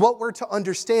 And what we're to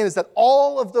understand is that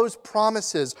all of those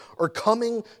promises are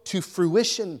coming to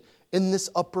fruition in this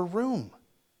upper room.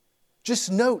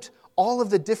 Just note all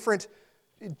of the different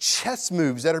chess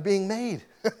moves that are being made.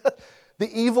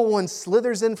 The evil one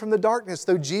slithers in from the darkness,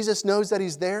 though Jesus knows that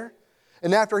he's there.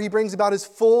 And after he brings about his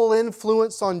full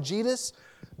influence on Judas,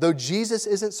 though Jesus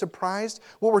isn't surprised,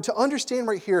 what we're to understand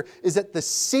right here is that the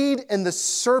seed and the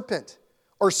serpent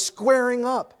are squaring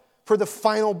up for the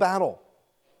final battle.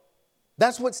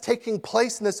 That's what's taking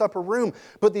place in this upper room.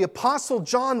 But the Apostle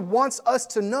John wants us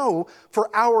to know, for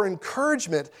our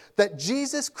encouragement, that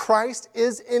Jesus Christ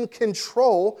is in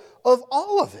control of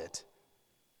all of it.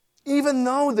 Even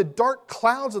though the dark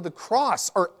clouds of the cross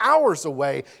are hours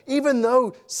away, even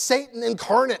though Satan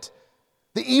incarnate,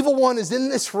 the evil one, is in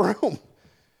this room,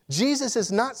 Jesus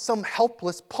is not some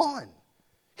helpless pawn.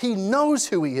 He knows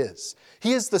who he is.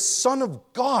 He is the Son of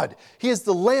God. He is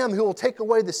the Lamb who will take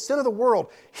away the sin of the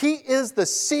world. He is the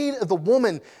seed of the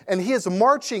woman, and he is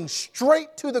marching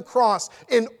straight to the cross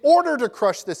in order to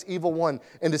crush this evil one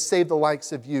and to save the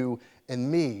likes of you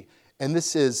and me. And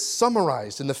this is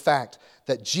summarized in the fact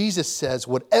that Jesus says,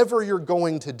 whatever you're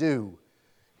going to do,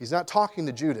 he's not talking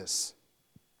to Judas.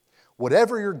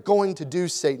 Whatever you're going to do,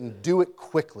 Satan, do it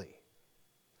quickly.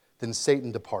 Then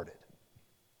Satan departed.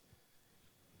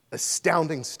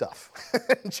 Astounding stuff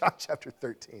in John chapter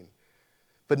 13.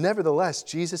 But nevertheless,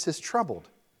 Jesus is troubled.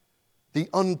 The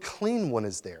unclean one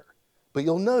is there. But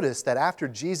you'll notice that after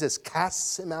Jesus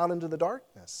casts him out into the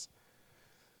darkness,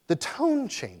 the tone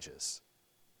changes.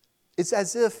 It's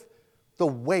as if the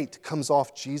weight comes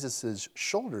off Jesus'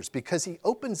 shoulders because he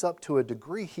opens up to a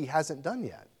degree he hasn't done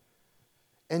yet.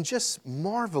 And just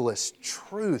marvelous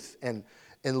truth and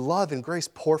love and grace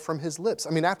pour from his lips. I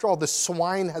mean, after all, the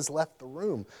swine has left the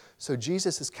room. So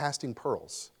Jesus is casting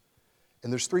pearls.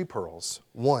 And there's 3 pearls.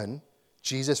 1,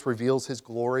 Jesus reveals his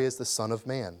glory as the Son of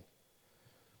Man.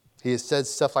 He has said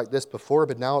stuff like this before,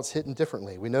 but now it's hidden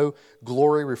differently. We know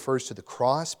glory refers to the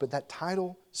cross, but that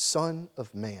title, Son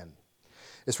of Man,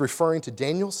 is referring to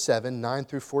Daniel 7, 9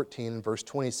 through 14, and verse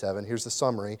 27. Here's the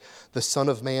summary. The Son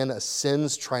of Man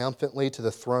ascends triumphantly to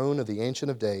the throne of the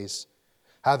Ancient of Days,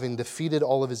 having defeated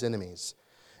all of his enemies.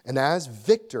 And as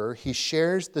victor, he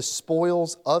shares the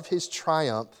spoils of his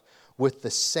triumph with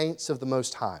the saints of the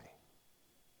Most High,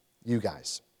 you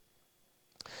guys.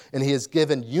 And he has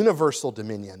given universal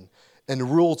dominion and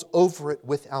rules over it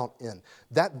without end.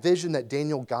 That vision that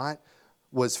Daniel got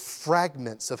was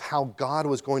fragments of how God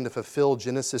was going to fulfill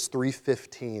Genesis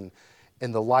 3:15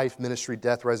 in the life, ministry,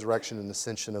 death, resurrection, and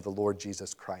ascension of the Lord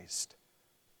Jesus Christ.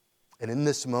 And in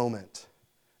this moment,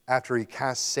 after he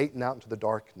casts Satan out into the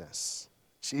darkness,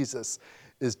 Jesus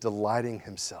is delighting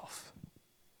himself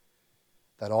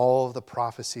that all of the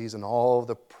prophecies and all of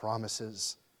the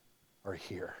promises are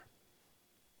here.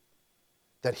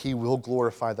 That he will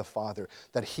glorify the Father,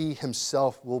 that he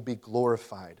himself will be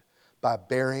glorified by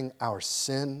bearing our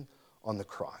sin on the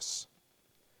cross.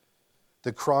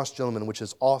 The cross, gentlemen, which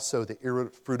is also the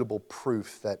irrefutable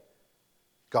proof that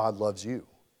God loves you.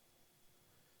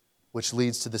 Which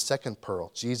leads to the second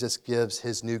pearl. Jesus gives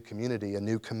his new community a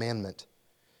new commandment.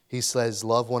 He says,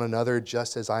 love one another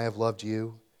just as I have loved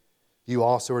you. You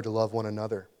also are to love one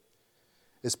another.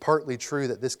 It's partly true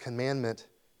that this commandment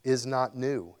is not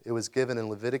new. It was given in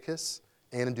Leviticus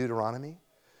and in Deuteronomy.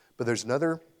 But there's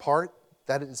another part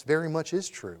that is very much is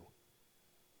true.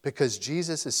 Because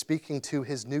Jesus is speaking to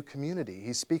his new community.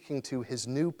 He's speaking to his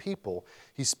new people.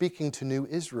 He's speaking to new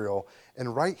Israel.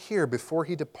 And right here, before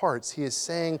he departs, he is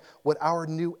saying what our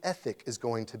new ethic is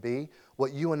going to be,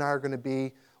 what you and I are going to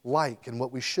be like, and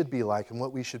what we should be like, and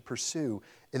what we should pursue.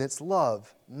 And it's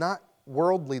love, not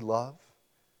worldly love,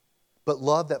 but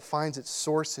love that finds its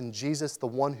source in Jesus, the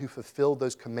one who fulfilled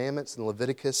those commandments in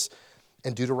Leviticus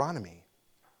and Deuteronomy.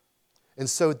 And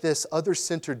so this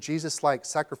other-centered, Jesus-like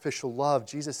sacrificial love,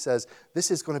 Jesus says, this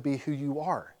is going to be who you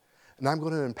are. And I'm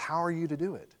going to empower you to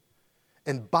do it.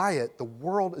 And by it, the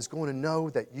world is going to know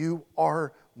that you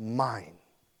are mine.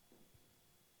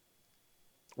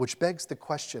 Which begs the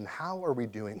question, how are we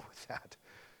doing with that?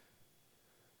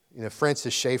 You know,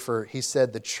 Francis Schaeffer, he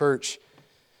said the church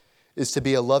is to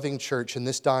be a loving church in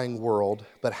this dying world,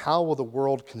 but how will the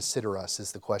world consider us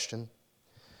is the question.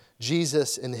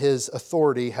 Jesus, in his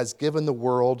authority, has given the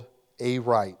world a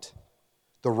right,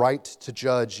 the right to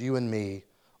judge you and me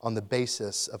on the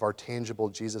basis of our tangible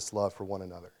Jesus love for one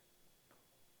another.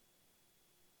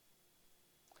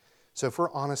 So if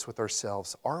we're honest with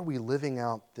ourselves, are we living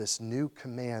out this new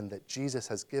command that Jesus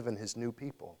has given his new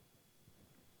people?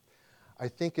 I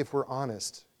think if we're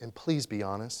honest, and please be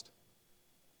honest,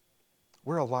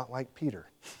 we're a lot like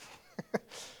Peter.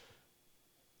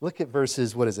 Look at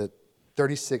verses,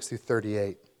 36 through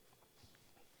 38.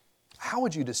 How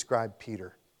would you describe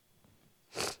Peter?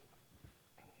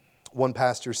 One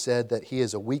pastor said that he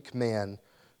is a weak man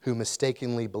who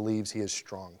mistakenly believes he is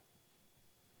strong.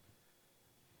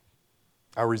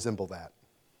 I resemble that.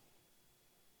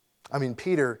 I mean,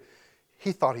 Peter,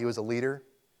 he thought he was a leader.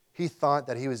 He thought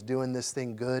that he was doing this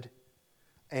thing good.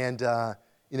 And,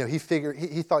 he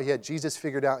thought he had Jesus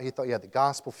figured out. He thought he had the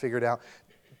gospel figured out.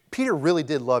 Peter really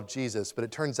did love Jesus, but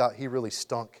it turns out he really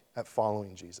stunk at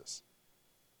following Jesus,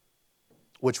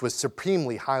 which was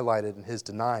supremely highlighted in his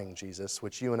denying Jesus,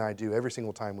 which you and I do every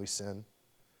single time we sin,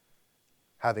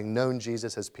 having known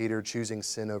Jesus as Peter, choosing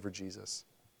sin over Jesus.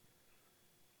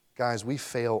 Guys, we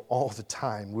fail all the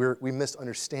time. We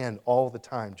misunderstand all the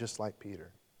time, just like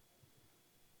Peter.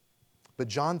 But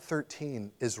John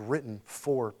 13 is written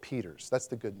for Peters. That's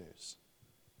the good news.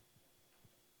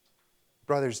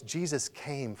 Brothers, Jesus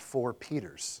came for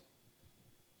Peters.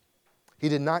 He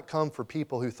did not come for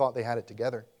people who thought they had it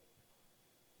together.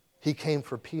 He came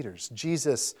for Peters.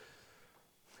 Jesus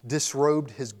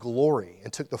disrobed his glory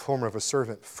and took the form of a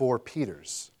servant for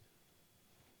Peters.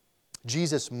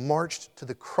 Jesus marched to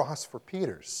the cross for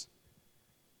Peters.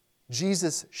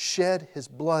 Jesus shed his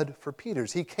blood for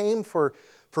Peters. He came for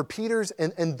Peters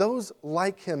and those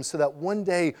like him so that one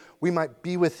day we might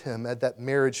be with him at that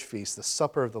marriage feast, the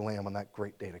supper of the Lamb on that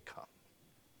great day to come.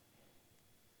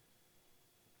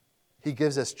 he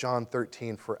gives us John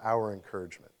 13 for our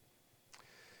encouragement.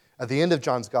 At the end of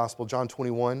John's gospel, John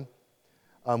 21,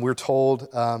 we're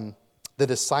told the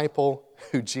disciple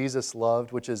who Jesus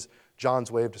loved, which is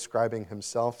John's way of describing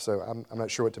himself, so I'm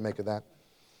not sure what to make of that.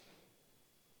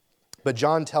 But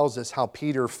John tells us how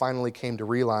Peter finally came to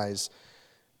realize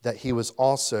that he was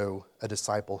also a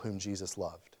disciple whom Jesus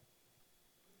loved.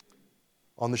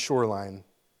 On the shoreline,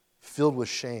 filled with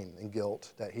shame and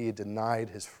guilt that he had denied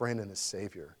his friend and his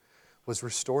Savior, was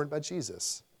restored by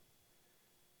Jesus.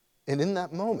 And in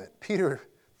that moment, Peter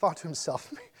thought to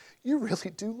himself, you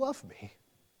really do love me.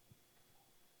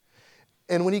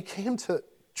 And when he came to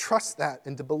trust that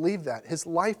and to believe that, his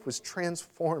life was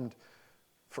transformed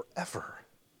forever.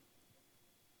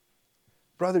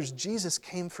 Brothers, Jesus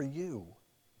came for you.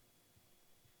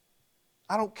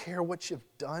 I don't care what you've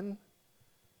done.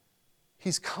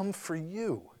 He's come for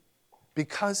you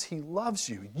because he loves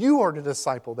you. You are the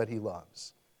disciple that he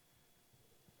loves.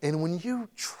 And when you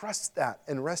trust that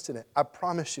and rest in it, I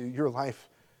promise you, your life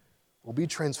will be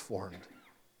transformed.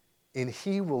 And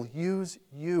he will use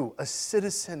you, a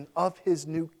citizen of his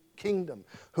new kingdom,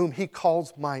 whom he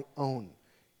calls my own.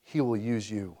 He will use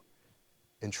you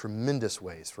in tremendous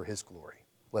ways for his glory.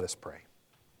 Let us pray.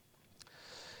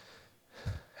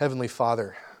 Heavenly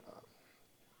Father,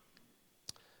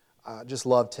 I just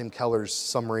love Tim Keller's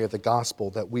summary of the gospel,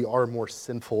 that we are more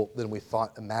sinful than we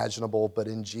thought imaginable, but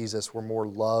in Jesus we're more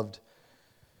loved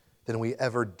than we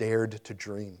ever dared to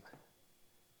dream.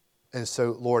 And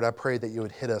so, Lord, I pray that you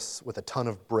would hit us with a ton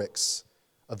of bricks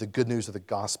of the good news of the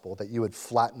gospel, that you would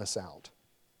flatten us out,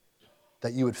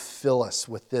 that you would fill us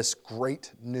with this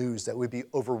great news, that we'd be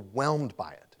overwhelmed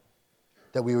by it,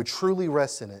 that we would truly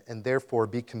rest in it and therefore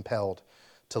be compelled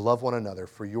to love one another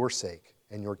for your sake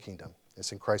and your kingdom.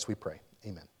 It's in Christ we pray.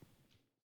 Amen.